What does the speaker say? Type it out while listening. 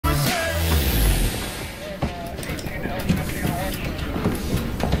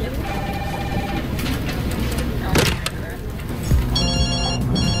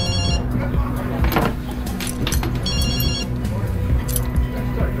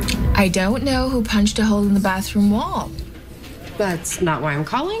I don't know who punched a hole in the bathroom wall. That's not why I'm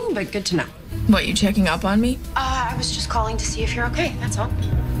calling, but good to know. What, you checking up on me? I was just calling to see if you're okay, that's all.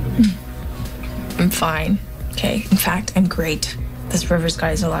 I'm fine. Okay, in fact, I'm great. This Rivers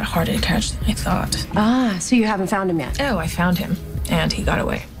guy is a lot harder to catch than I thought. Ah, so you haven't found him yet? Oh, I found him, and he got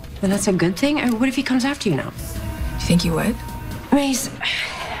away. Well, that's a good thing. What if he comes after you now? You think you would? Maze,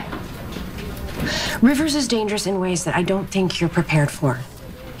 Rivers is dangerous in ways that I don't think you're prepared for.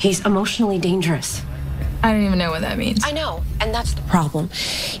 He's emotionally dangerous. I don't even know what that means. I know, and that's the problem.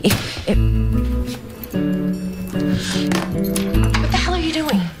 What the hell are you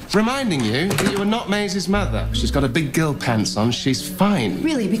doing? Reminding you that you are not Maze's mother. She's got a big girl pants on. She's fine.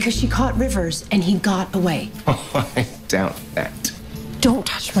 Really, because she caught Rivers and he got away. Oh, I doubt that. Don't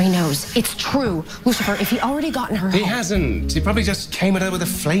touch my nose. It's true. Lucifer, if he already got in her He home... hasn't. He probably just came at her with a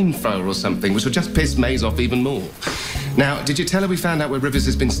flamethrower or something, which will just piss Maze off even more. Now, did you tell her we found out where Rivers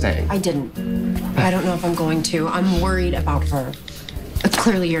has been staying? I didn't. I don't know if I'm going to. I'm worried about her.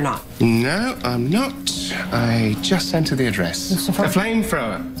 Clearly you're not. No, I'm not. I just sent her the address. Lucifer? A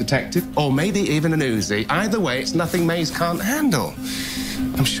flamethrower, detective. Or maybe even an Uzi. Either way, it's nothing Maze can't handle.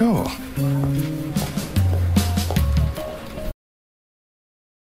 I'm sure.